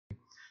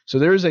So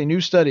there is a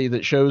new study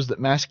that shows that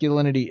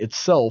masculinity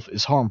itself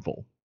is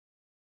harmful.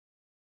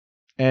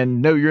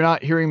 And no, you're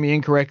not hearing me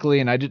incorrectly,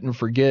 and I didn't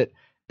forget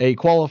a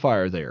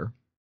qualifier there.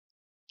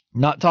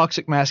 Not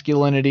toxic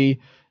masculinity,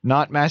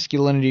 not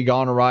masculinity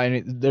gone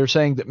awry. They're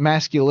saying that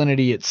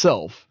masculinity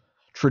itself,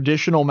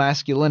 traditional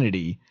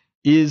masculinity,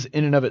 is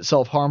in and of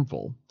itself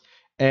harmful.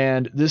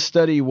 And this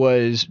study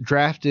was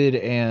drafted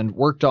and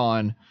worked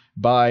on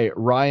by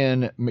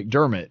Ryan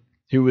McDermott,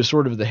 who was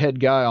sort of the head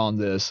guy on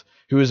this,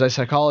 who is a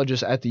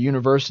psychologist at the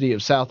University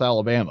of South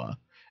Alabama.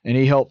 And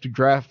he helped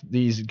draft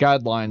these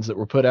guidelines that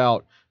were put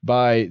out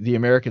by the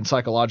American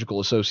Psychological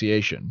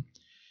Association.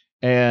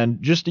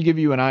 And just to give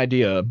you an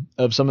idea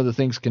of some of the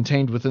things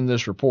contained within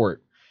this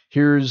report,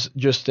 here's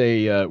just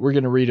we're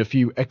going to read a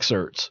few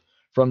excerpts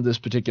from this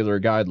particular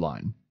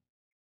guideline.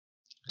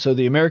 So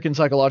the American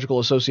Psychological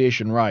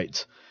Association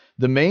writes,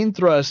 "The main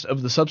thrust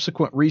of the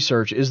subsequent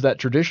research is that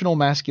traditional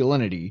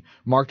masculinity,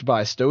 marked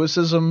by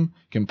stoicism,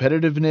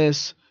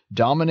 competitiveness,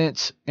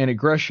 dominance, and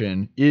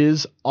aggression,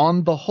 is,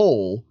 on the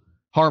whole,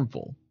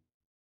 harmful."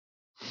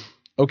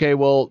 Okay,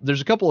 well,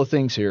 there's a couple of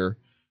things here.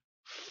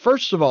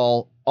 First of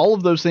all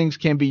of those things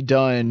can be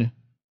done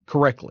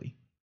correctly.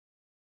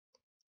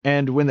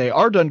 And when they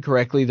are done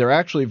correctly, they're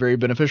actually very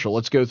beneficial.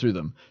 Let's go through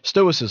them.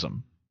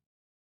 Stoicism.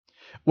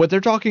 What they're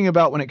talking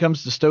about when it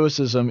comes to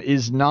stoicism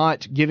is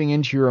not giving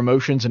into your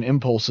emotions and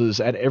impulses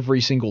at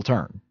every single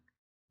turn.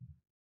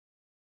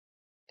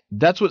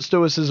 That's what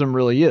stoicism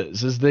really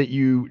is that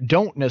you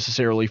don't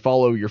necessarily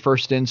follow your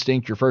first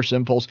instinct, your first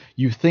impulse.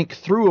 You think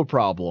through a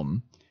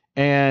problem,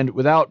 and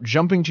without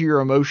jumping to your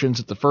emotions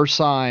at the first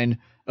sign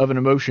of an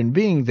emotion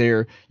being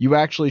there, you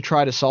actually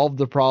try to solve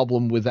the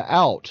problem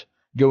without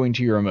going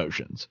to your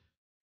emotions.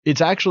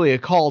 It's actually a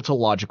call to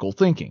logical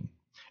thinking.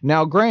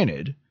 Now,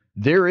 granted,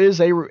 there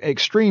is a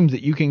extreme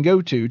that you can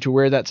go to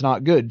where that's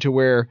not good, to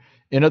where,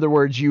 in other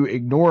words, you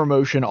ignore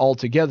emotion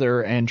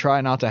altogether and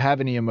try not to have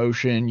any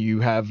emotion.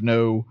 You have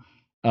no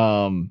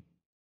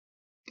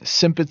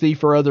sympathy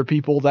for other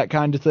people, that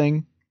kind of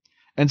thing.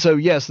 And so,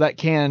 yes, that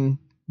can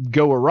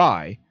go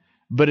awry.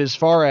 But as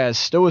far as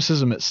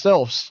stoicism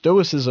itself,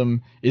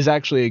 stoicism is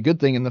actually a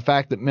good thing in the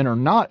fact that men are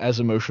not as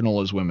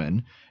emotional as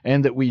women,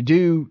 and that we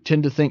do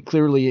tend to think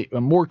clearly,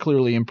 more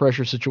clearly in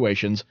pressure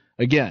situations.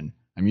 Again,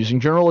 I'm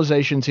using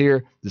generalizations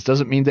here. This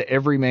doesn't mean that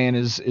every man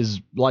is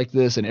like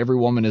this and every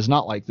woman is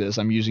not like this.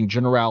 I'm using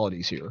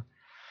generalities here.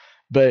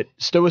 But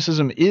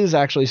stoicism is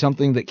actually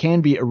something that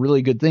can be a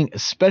really good thing,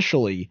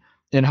 especially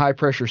in high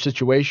pressure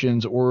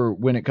situations or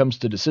when it comes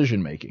to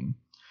decision making.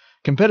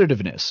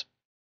 Competitiveness.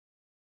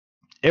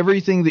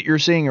 Everything that you're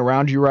seeing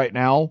around you right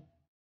now,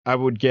 I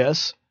would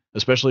guess,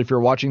 especially if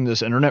you're watching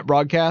this internet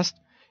broadcast,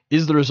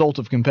 is the result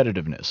of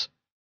competitiveness.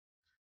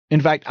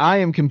 In fact, I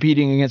am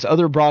competing against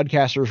other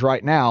broadcasters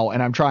right now,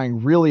 and I'm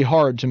trying really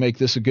hard to make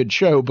this a good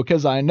show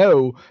because I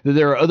know that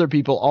there are other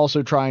people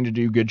also trying to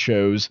do good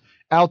shows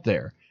out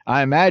there.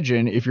 I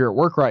imagine if you're at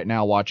work right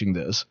now watching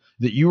this,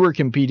 that you are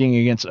competing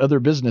against other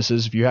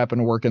businesses, if you happen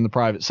to work in the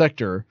private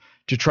sector,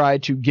 to try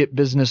to get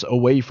business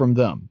away from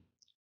them.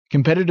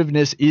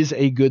 Competitiveness is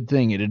a good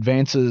thing. It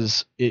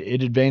advances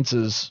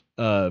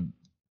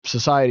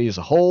society as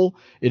a whole.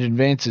 It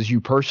advances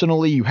you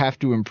personally. You have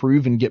to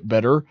improve and get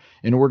better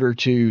in order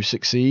to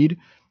succeed.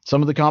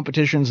 Some of the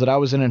competitions that I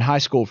was in high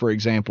school, for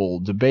example,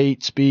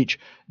 debate, speech,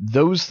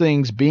 those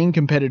things, being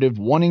competitive,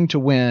 wanting to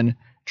win,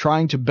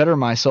 trying to better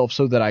myself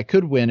so that I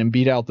could win and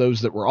beat out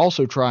those that were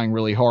also trying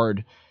really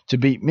hard to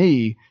beat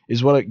me,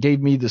 is what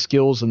gave me the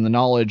skills and the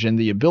knowledge and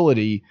the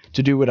ability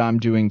to do what I'm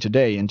doing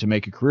today and to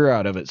make a career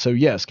out of it. So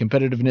yes,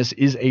 competitiveness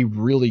is a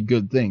really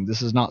good thing.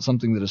 This is not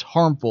something that is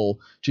harmful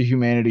to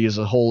humanity as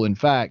a whole. In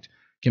fact,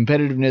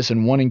 competitiveness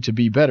and wanting to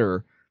be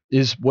better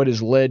is what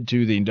has led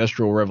to the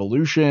Industrial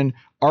Revolution.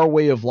 Our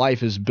way of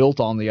life is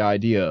built on the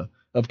idea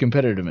of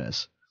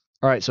competitiveness.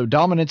 All right, so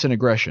dominance and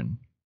aggression.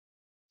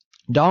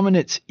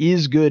 Dominance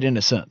is good in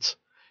a sense.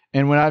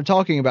 And when I'm not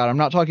talking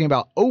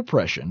about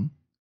oppression.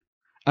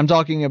 I'm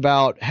talking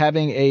about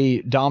having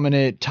a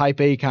dominant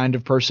type A kind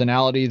of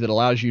personality that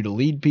allows you to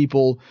lead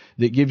people,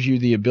 that gives you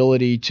the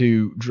ability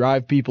to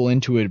drive people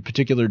into a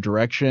particular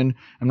direction.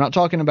 I'm not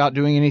talking about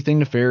doing anything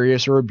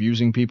nefarious or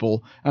abusing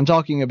people. I'm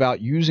talking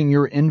about using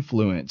your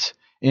influence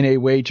in a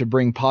way to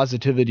bring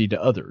positivity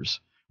to others,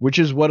 which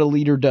is what a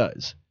leader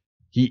does.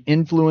 He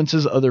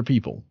influences other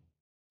people,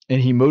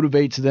 and he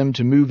motivates them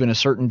to move in a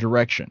certain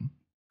direction.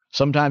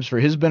 Sometimes for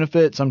his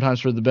benefit, sometimes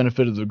for the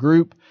benefit of the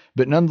group,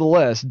 but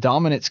nonetheless,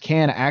 dominance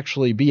can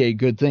actually be a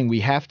good thing. We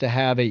have to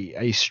have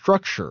a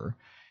structure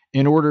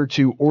in order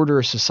to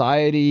order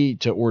society,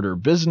 to order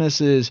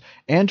businesses,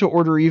 and to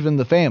order even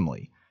the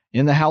family.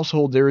 In the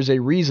household, there is a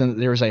reason that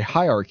there is a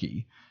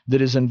hierarchy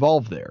that is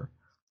involved there.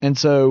 And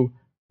so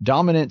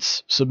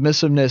dominance,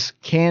 submissiveness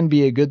can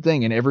be a good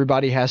thing, and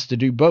everybody has to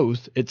do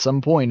both at some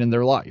point in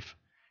their life.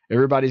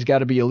 Everybody's got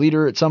to be a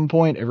leader at some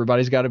point.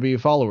 Everybody's got to be a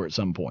follower at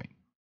some point.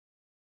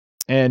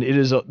 And it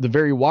is the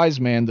very wise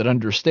man that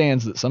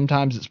understands that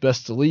sometimes it's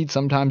best to lead,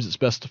 sometimes it's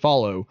best to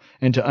follow,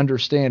 and to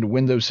understand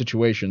when those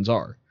situations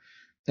are.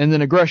 And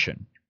then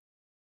aggression.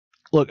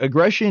 Look,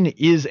 aggression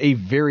is a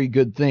very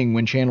good thing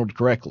when channeled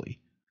correctly.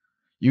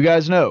 You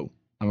guys know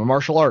I'm a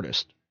martial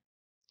artist,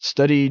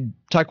 studied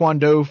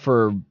Taekwondo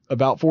for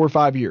about 4 or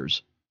 5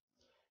 years.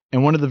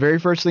 And one of the very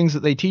first things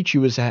that they teach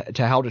you is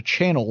to how to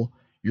channel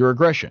your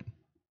aggression.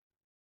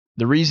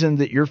 The reason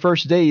that your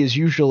first day is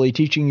usually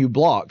teaching you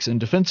blocks and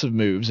defensive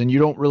moves, and you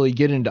don't really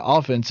get into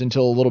offense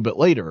until a little bit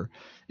later,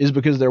 is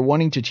because they're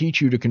wanting to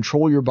teach you to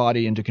control your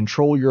body and to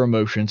control your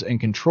emotions and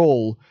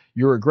control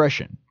your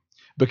aggression.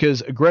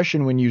 Because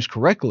aggression, when used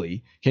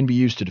correctly, can be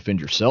used to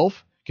defend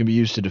yourself, can be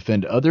used to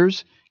defend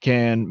others,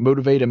 can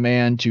motivate a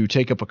man to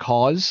take up a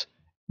cause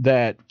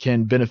that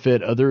can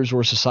benefit others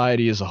or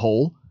society as a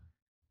whole.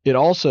 It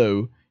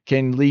also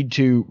can lead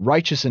to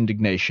righteous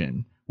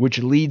indignation, which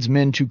leads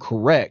men to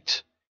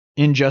correct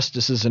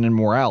injustices and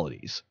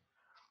immoralities.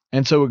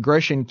 And so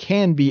aggression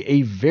can be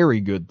a very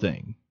good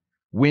thing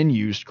when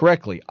used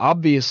correctly.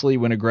 Obviously,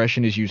 when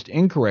aggression is used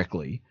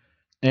incorrectly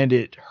and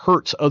it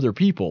hurts other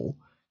people,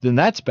 then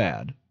that's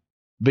bad.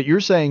 But you're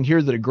saying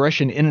here that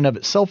aggression in and of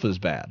itself is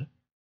bad.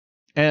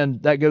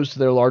 And that goes to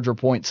their larger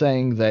point,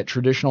 saying that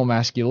traditional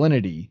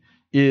masculinity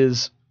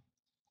is,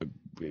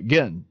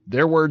 again,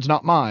 their words,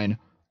 not mine,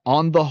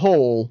 on the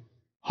whole,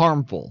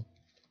 harmful.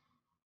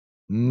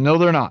 No,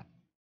 they're not.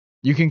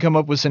 You can come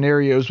up with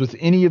scenarios with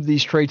any of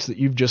these traits that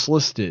you've just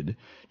listed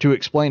to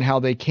explain how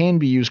they can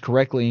be used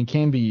correctly and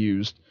can be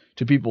used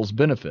to people's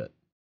benefit.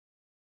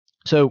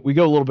 So we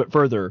go a little bit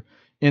further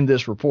in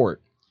this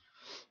report.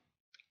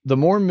 The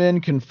more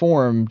men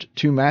conformed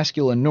to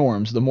masculine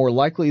norms, the more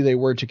likely they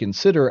were to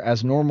consider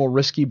as normal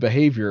risky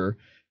behaviors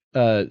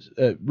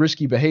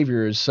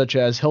such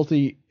as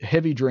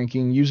heavy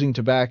drinking, using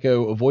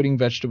tobacco, avoiding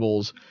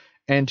vegetables,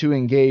 and to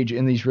engage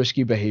in these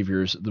risky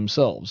behaviors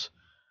themselves.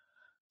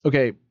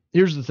 Okay,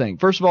 here's the thing.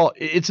 First of all,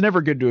 it's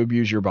never good to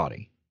abuse your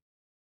body.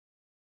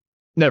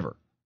 Never.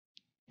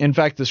 In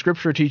fact, the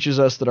scripture teaches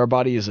us that our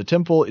body is a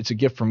temple. It's a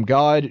gift from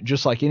God.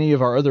 Just like any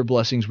of our other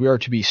blessings, we are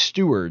to be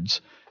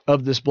stewards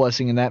of this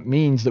blessing, and that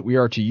means that we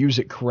are to use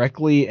it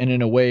correctly and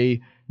in a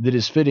way that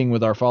is fitting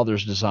with our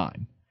Father's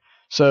design.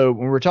 So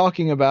when we're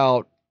talking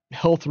about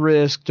health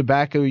risk,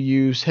 tobacco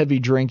use, heavy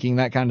drinking,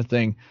 that kind of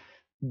thing,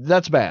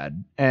 that's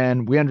bad,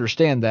 and we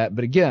understand that.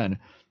 But again,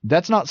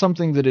 that's not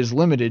something that is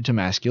limited to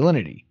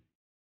masculinity.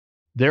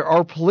 There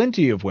are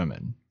plenty of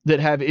women that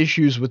have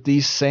issues with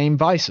these same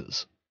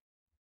vices.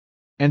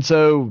 And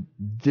so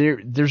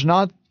there's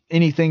not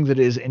anything that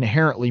is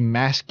inherently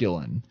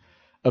masculine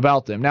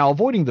about them. Now,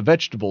 avoiding the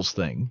vegetables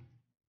thing,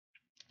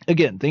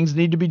 again, things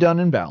need to be done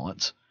in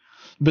balance.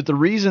 But the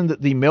reason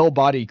that the male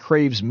body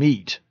craves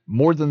meat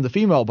more than the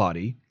female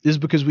body is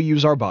because we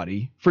use our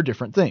body for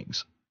different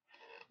things.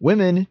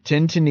 Women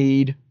tend to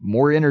need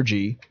more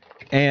energy,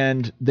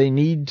 and they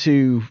need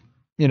to,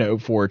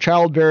 for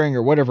childbearing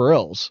or whatever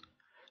else,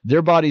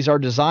 their bodies are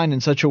designed in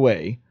such a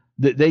way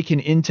that they can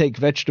intake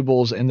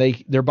vegetables, and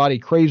their body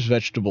craves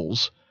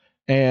vegetables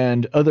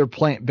and other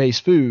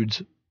plant-based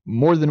foods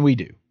more than we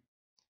do.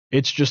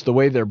 It's just the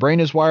way their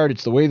brain is wired.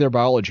 It's the way their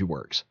biology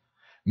works.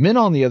 Men,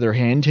 on the other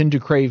hand, tend to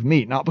crave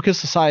meat, not because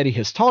society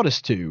has taught us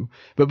to,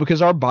 but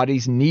because our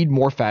bodies need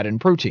more fat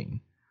and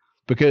protein.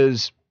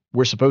 Because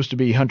we're supposed to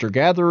be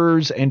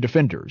hunter-gatherers and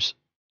defenders.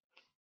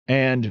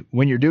 And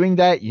when you're doing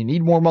that, you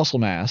need more muscle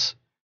mass,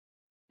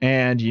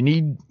 and you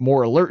need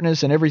more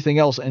alertness and everything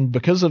else. And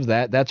because of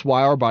that, that's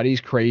why our bodies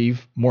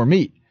crave more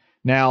meat.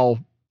 Now,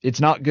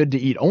 it's not good to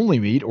eat only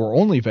meat or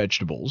only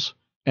vegetables,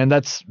 and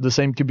that's the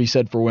same could be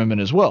said for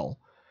women as well.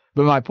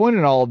 But my point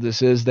in all of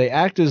this is they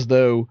act as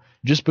though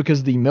just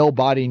because the male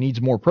body needs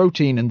more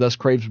protein and thus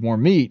craves more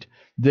meat,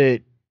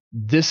 that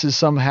this is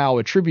somehow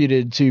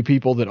attributed to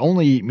people that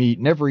only eat meat,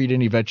 never eat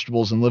any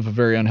vegetables, and live a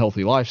very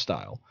unhealthy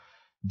lifestyle.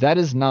 That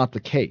is not the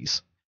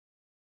case.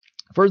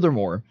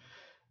 Furthermore,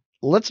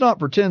 let's not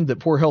pretend that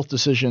poor health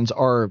decisions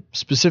are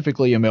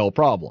specifically a male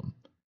problem.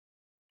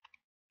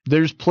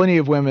 There's plenty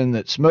of women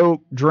that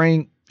smoke,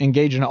 drink,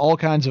 engage in all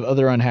kinds of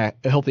other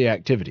unhealthy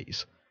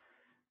activities.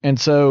 And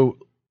so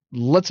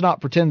let's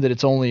not pretend that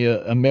it's only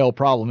a male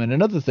problem. And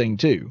another thing,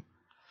 too,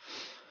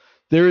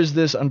 there is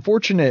this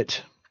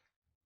unfortunate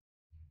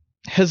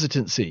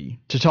hesitancy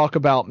to talk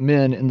about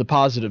men in the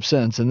positive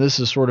sense, and this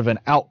is sort of an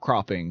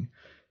outcropping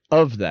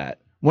of that.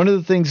 One of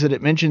the things that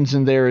it mentions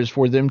in there is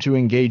for them to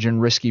engage in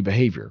risky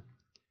behavior.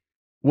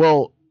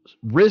 Well,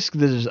 risk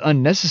that is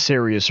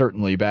unnecessary is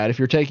certainly bad. If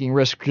you're taking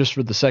risk just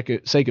for the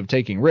sake of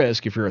taking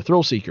risk, if you're a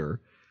thrill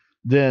seeker,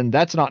 then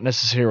that's not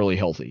necessarily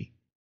healthy.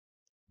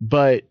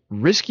 But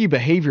risky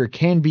behavior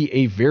can be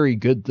a very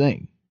good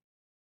thing.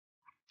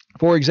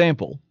 For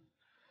example,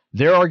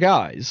 there are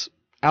guys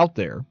out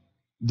there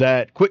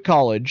that quit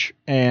college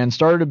and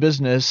started a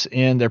business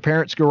in their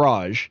parents'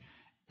 garage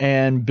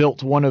and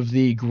built one of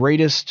the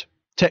greatest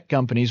tech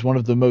companies, one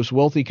of the most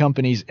wealthy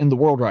companies in the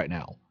world right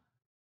now.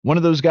 One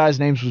of those guys'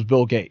 names was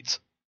Bill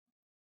Gates.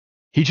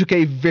 He took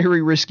a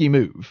very risky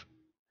move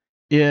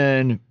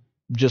in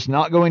just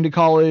not going to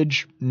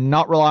college,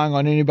 not relying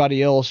on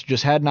anybody else,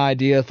 just had an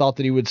idea, thought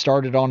that he would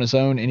start it on his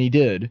own, and he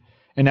did.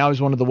 And now he's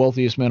one of the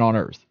wealthiest men on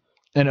earth.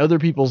 and other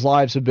people's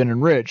lives have been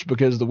enriched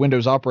because the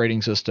Windows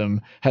operating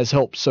system has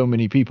helped so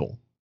many people.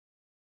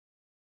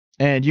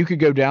 And you could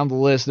go down the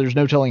list. There's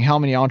no telling how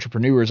many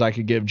entrepreneurs I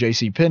could give.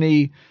 J.C.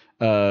 Penney.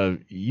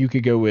 You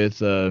could go with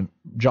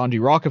John D.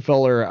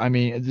 Rockefeller. I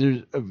mean,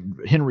 there's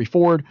Henry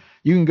Ford.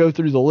 You can go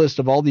through the list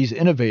of all these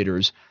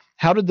innovators.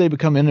 How did they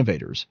become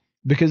innovators?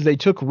 Because they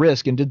took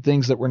risk and did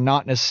things that were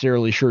not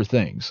necessarily sure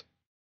things.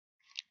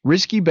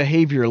 Risky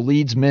behavior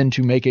leads men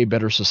to make a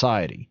better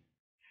society.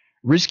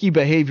 Risky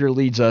behavior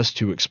leads us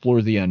to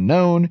explore the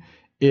unknown.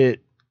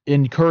 It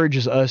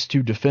encourages us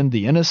to defend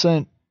the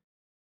innocent,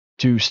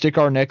 to stick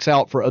our necks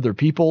out for other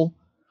people.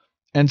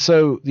 And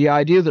so the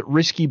idea that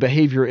risky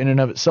behavior in and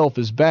of itself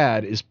is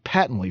bad is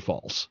patently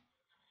false.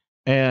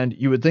 And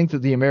you would think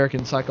that the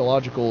American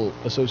Psychological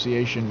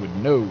Association would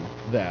know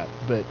that,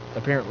 but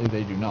apparently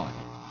they do not.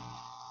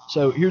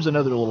 So here's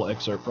another little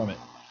excerpt from it.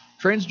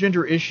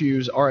 Transgender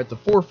issues are at the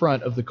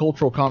forefront of the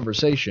cultural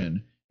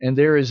conversation, and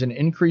there is an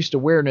increased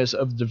awareness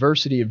of the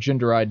diversity of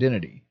gender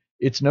identity.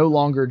 It's no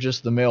longer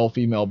just the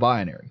male-female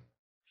binary.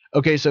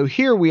 Okay, so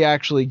here we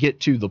actually get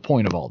to the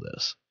point of all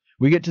this.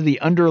 We get to the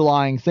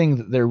underlying thing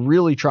that they're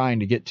really trying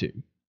to get to,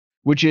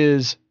 which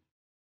is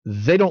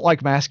they don't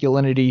like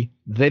masculinity,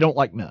 they don't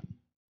like men.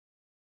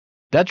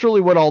 That's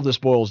really what all this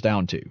boils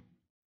down to,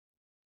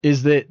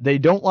 is that they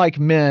don't like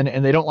men,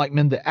 and they don't like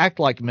men that act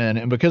like men,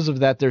 and because of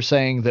that, they're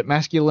saying that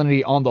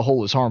masculinity on the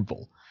whole is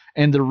harmful.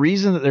 And the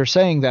reason that they're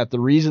saying that, the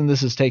reason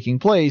this is taking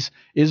place,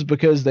 is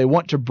because they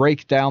want to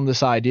break down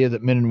this idea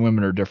that men and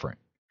women are different.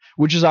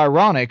 Which is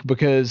ironic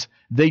because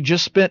they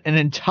just spent an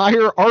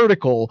entire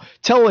article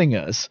telling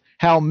us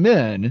how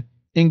men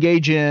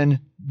engage in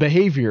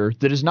behavior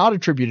that is not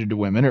attributed to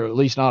women, or at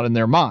least not in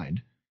their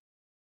mind,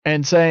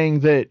 and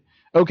saying that,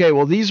 okay,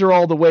 well, these are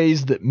all the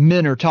ways that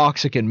men are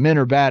toxic and men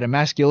are bad and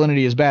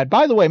masculinity is bad.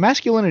 By the way,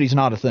 masculinity is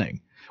not a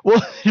thing.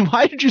 Well,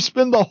 why did you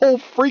spend the whole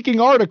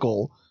freaking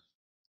article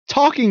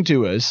talking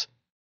to us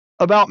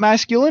about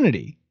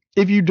masculinity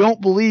if you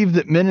don't believe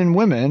that men and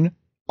women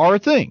are a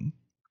thing?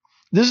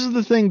 This is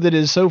the thing that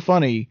is so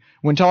funny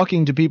when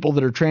talking to people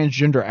that are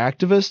transgender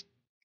activists,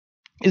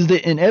 is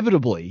that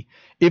inevitably,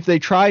 if they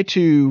try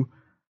to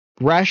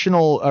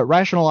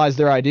rationalize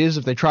their ideas,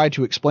 if they try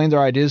to explain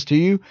their ideas to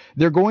you,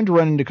 they're going to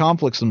run into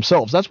conflicts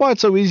themselves. That's why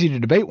it's so easy to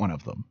debate one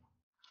of them.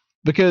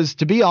 Because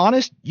to be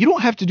honest, you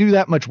don't have to do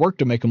that much work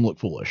to make them look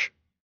foolish.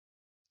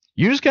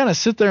 You just kind of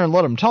sit there and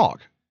let them talk.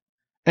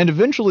 And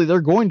eventually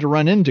they're going to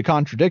run into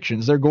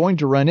contradictions. They're going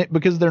to run it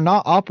because they're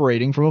not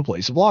operating from a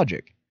place of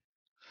logic.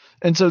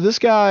 And so this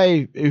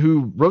guy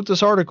who wrote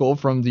this article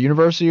from the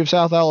University of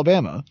South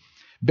Alabama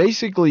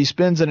basically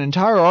spends an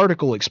entire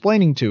article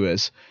explaining to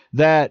us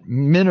that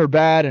men are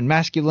bad and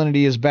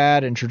masculinity is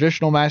bad and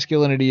traditional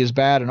masculinity is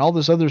bad and all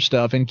this other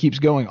stuff, and keeps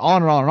going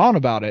on and on and on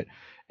about it.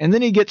 And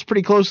then he gets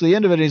pretty close to the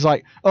end of it, and he's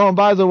like, oh, and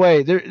by the way,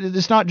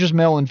 it's not just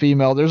male and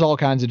female. There's all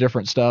kinds of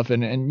different stuff.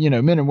 And you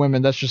know, men and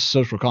women, that's just a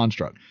social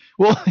construct.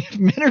 Well, if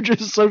men are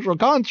just a social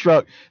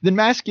construct, then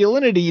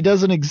masculinity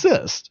doesn't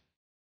exist.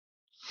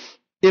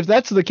 If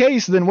that's the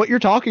case, then what you're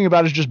talking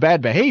about is just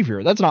bad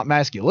behavior. That's not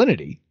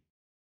masculinity.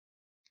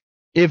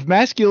 If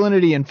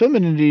masculinity and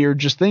femininity are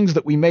just things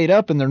that we made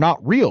up and they're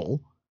not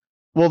real,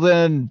 well,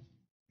 then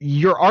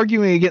you're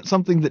arguing against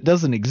something that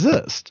doesn't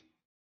exist.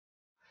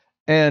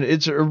 And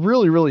it's a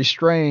really, really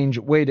strange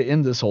way to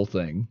end this whole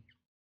thing.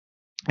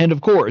 And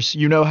of course,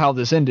 you know how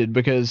this ended,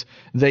 because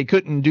they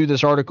couldn't do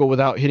this article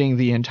without hitting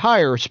the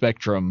entire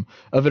spectrum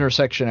of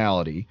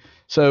intersectionality.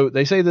 So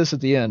they say this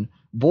at the end: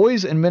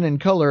 boys and men in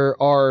color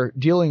are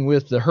dealing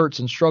with the hurts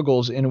and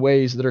struggles in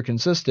ways that are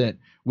consistent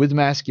with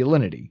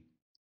masculinity.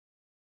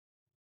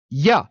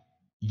 Yeah.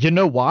 You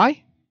know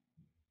why?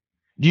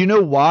 Do you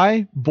know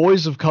why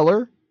boys of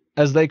color,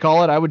 as they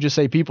call it, I would just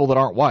say people that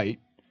aren't white,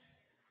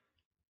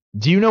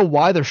 do you know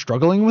why they're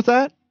struggling with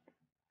that?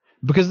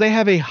 Because they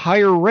have a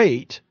higher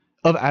rate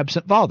of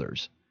absent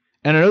fathers.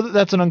 And I know that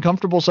that's an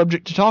uncomfortable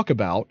subject to talk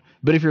about,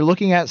 but if you're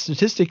looking at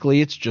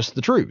statistically, it's just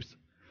the truth.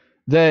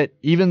 That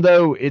even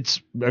though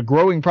it's a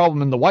growing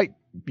problem in the white,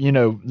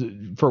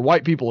 for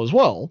white people as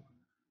well,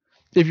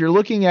 if you're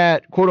looking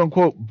at quote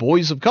unquote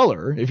boys of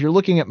color, if you're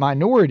looking at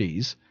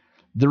minorities,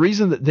 the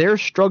reason that they're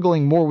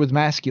struggling more with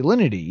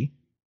masculinity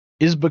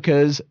is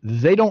because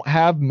they don't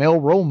have male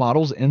role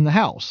models in the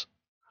house.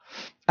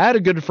 I had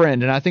a good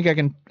friend, and I think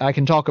I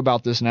can talk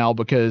about this now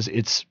because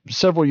it's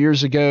several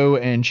years ago,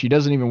 and she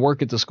doesn't even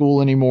work at the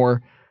school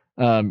anymore.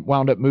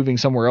 Wound up moving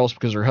somewhere else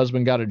because her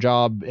husband got a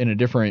job in a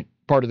different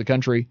part of the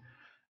country.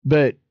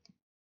 But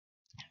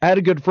I had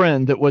a good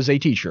friend that was a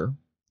teacher,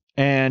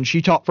 and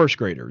she taught first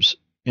graders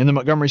in the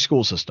Montgomery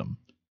school system,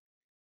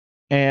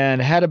 and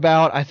had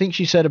about, I think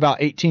she said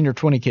about 18 or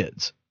 20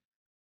 kids.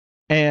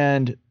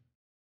 And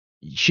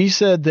she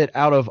said that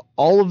out of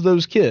all of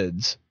those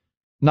kids,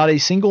 not a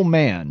single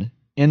man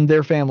in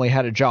their family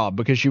had a job,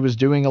 because she was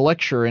doing a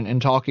lecture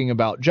and talking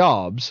about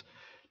jobs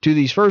to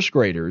these first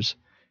graders.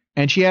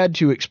 And she had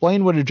to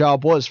explain what a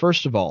job was,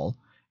 first of all,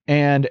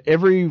 And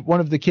every one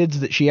of the kids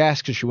that she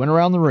asked, as she went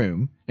around the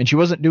room, and she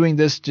wasn't doing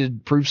this to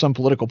prove some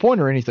political point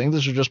or anything,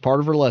 this was just part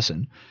of her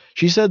lesson.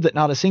 She said that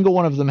not a single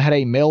one of them had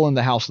a male in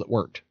the house that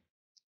worked.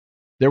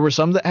 There were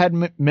some that had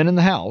men in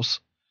the house,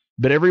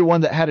 but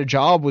everyone that had a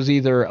job was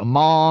either a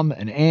mom,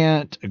 an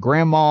aunt, a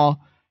grandma.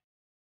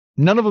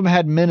 None of them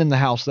had men in the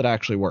house that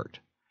actually worked,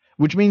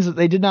 which means that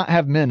they did not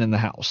have men in the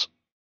house.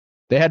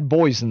 They had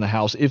boys in the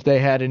house if they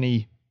had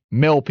any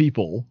male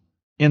people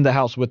in the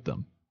house with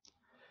them.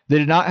 They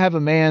did not have a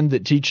man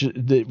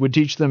that would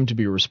teach them to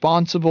be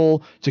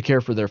responsible, to care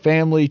for their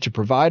family, to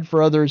provide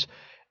for others.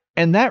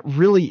 And that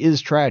really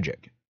is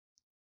tragic.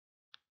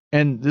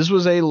 And this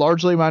was a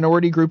largely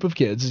minority group of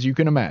kids, as you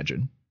can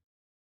imagine.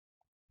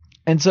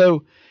 And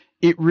so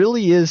it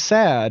really is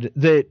sad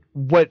that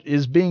what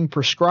is being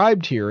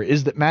prescribed here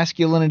is that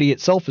masculinity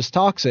itself is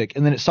toxic,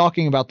 and then it's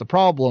talking about the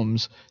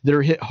problems that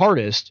are hit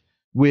hardest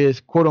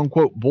with quote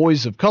unquote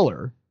boys of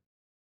color.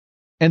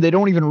 And they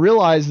don't even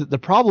realize that the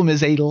problem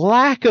is a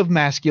lack of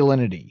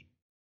masculinity,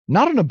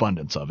 not an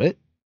abundance of it.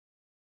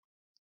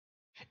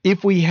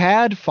 If we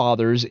had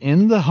fathers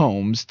in the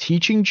homes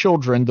teaching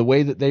children the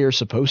way that they are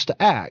supposed to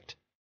act,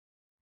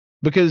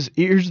 because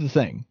here's the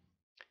thing,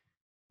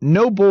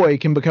 no boy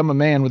can become a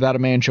man without a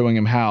man showing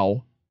him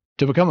how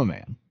to become a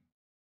man.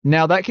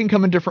 Now, that can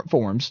come in different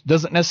forms.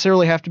 Doesn't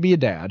necessarily have to be a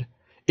dad.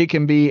 It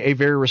can be a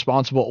very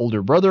responsible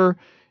older brother.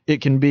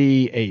 It can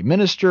be a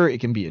minister. It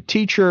can be a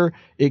teacher.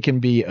 It can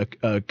be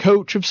a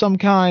coach of some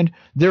kind.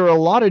 There are a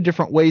lot of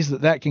different ways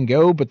that that can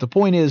go, but the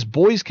point is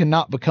boys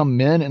cannot become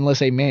men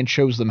unless a man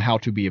shows them how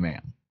to be a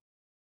man.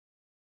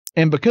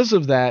 And because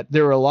of that,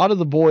 there are a lot of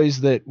the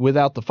boys that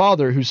without the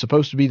father who's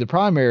supposed to be the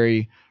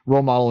primary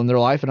role model in their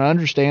life, and I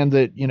understand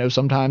that,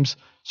 sometimes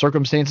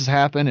circumstances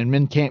happen and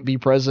men can't be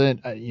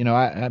present.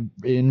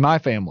 In my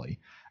family,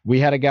 we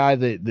had a guy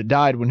that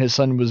died when his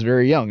son was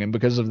very young, and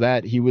because of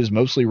that, he was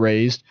mostly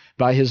raised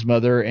by his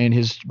mother and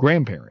his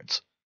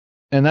grandparents.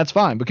 And that's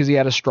fine, because he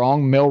had a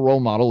strong male role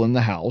model in the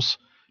house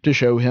to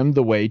show him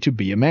the way to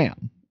be a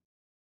man.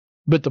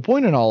 But the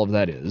point in all of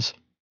that is,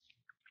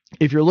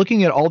 if you're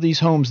looking at all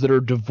these homes that are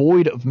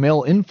devoid of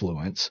male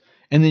influence,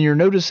 and then you're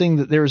noticing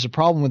that there is a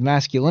problem with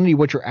masculinity,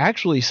 what you're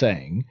actually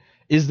saying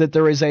is that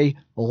there is a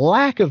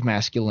lack of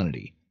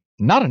masculinity,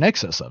 not an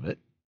excess of it.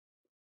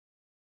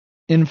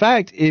 In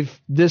fact,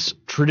 if this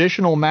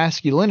traditional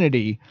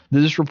masculinity that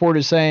this report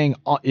is saying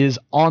is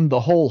on the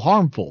whole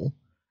harmful,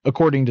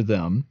 according to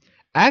them,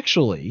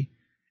 actually,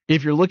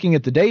 if you're looking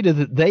at the data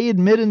that they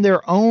admit in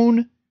their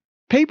own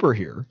paper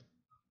here,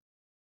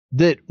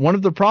 that one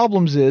of the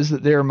problems is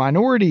that there are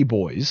minority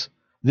boys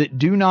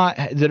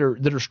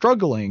that are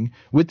struggling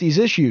with these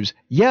issues.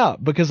 Yeah,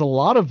 because a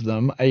lot of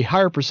them, a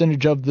higher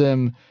percentage of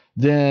them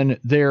than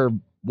their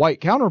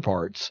white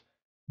counterparts,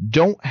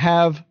 don't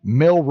have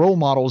male role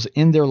models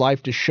in their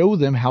life to show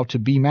them how to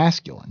be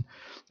masculine.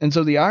 And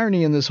so the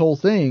irony in this whole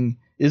thing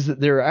is that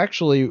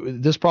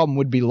this problem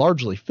would be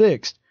largely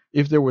fixed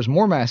if there was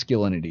more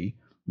masculinity,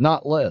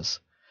 not less.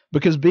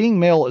 Because being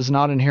male is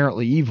not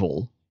inherently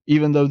evil,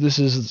 even though this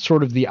is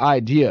sort of the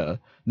idea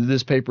that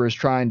this paper is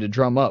trying to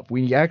drum up.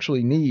 We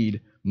actually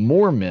need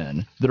more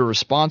men that are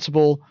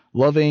responsible,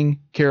 loving,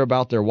 care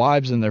about their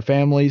wives and their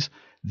families.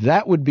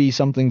 That would be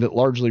something that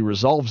largely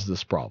resolves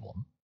this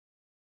problem.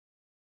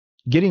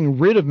 Getting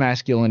rid of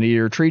masculinity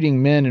or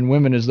treating men and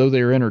women as though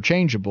they are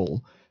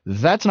interchangeable,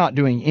 that's not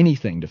doing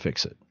anything to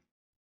fix it.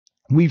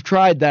 We've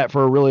tried that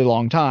for a really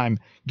long time.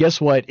 Guess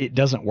what? It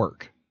doesn't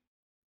work.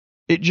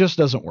 It just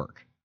doesn't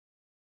work.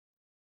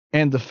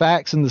 And the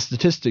facts and the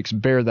statistics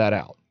bear that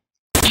out.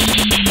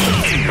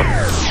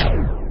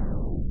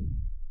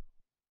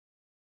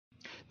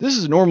 This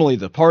is normally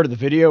the part of the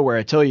video where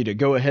I tell you to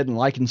go ahead and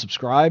like and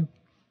subscribe,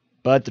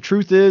 but the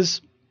truth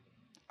is,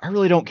 I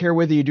really don't care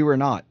whether you do or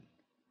not.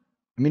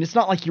 I mean, it's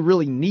not like you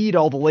really need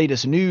all the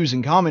latest news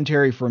and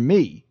commentary from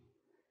me.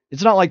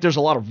 It's not like there's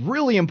a lot of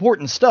really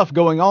important stuff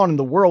going on in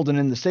the world and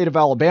in the state of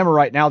Alabama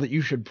right now that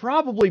you should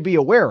probably be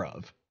aware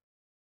of.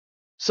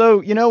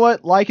 So, you know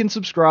what? Like and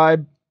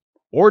subscribe.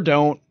 Or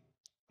don't.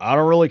 I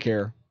don't really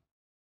care.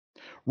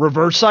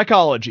 Reverse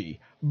psychology.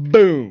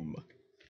 Boom.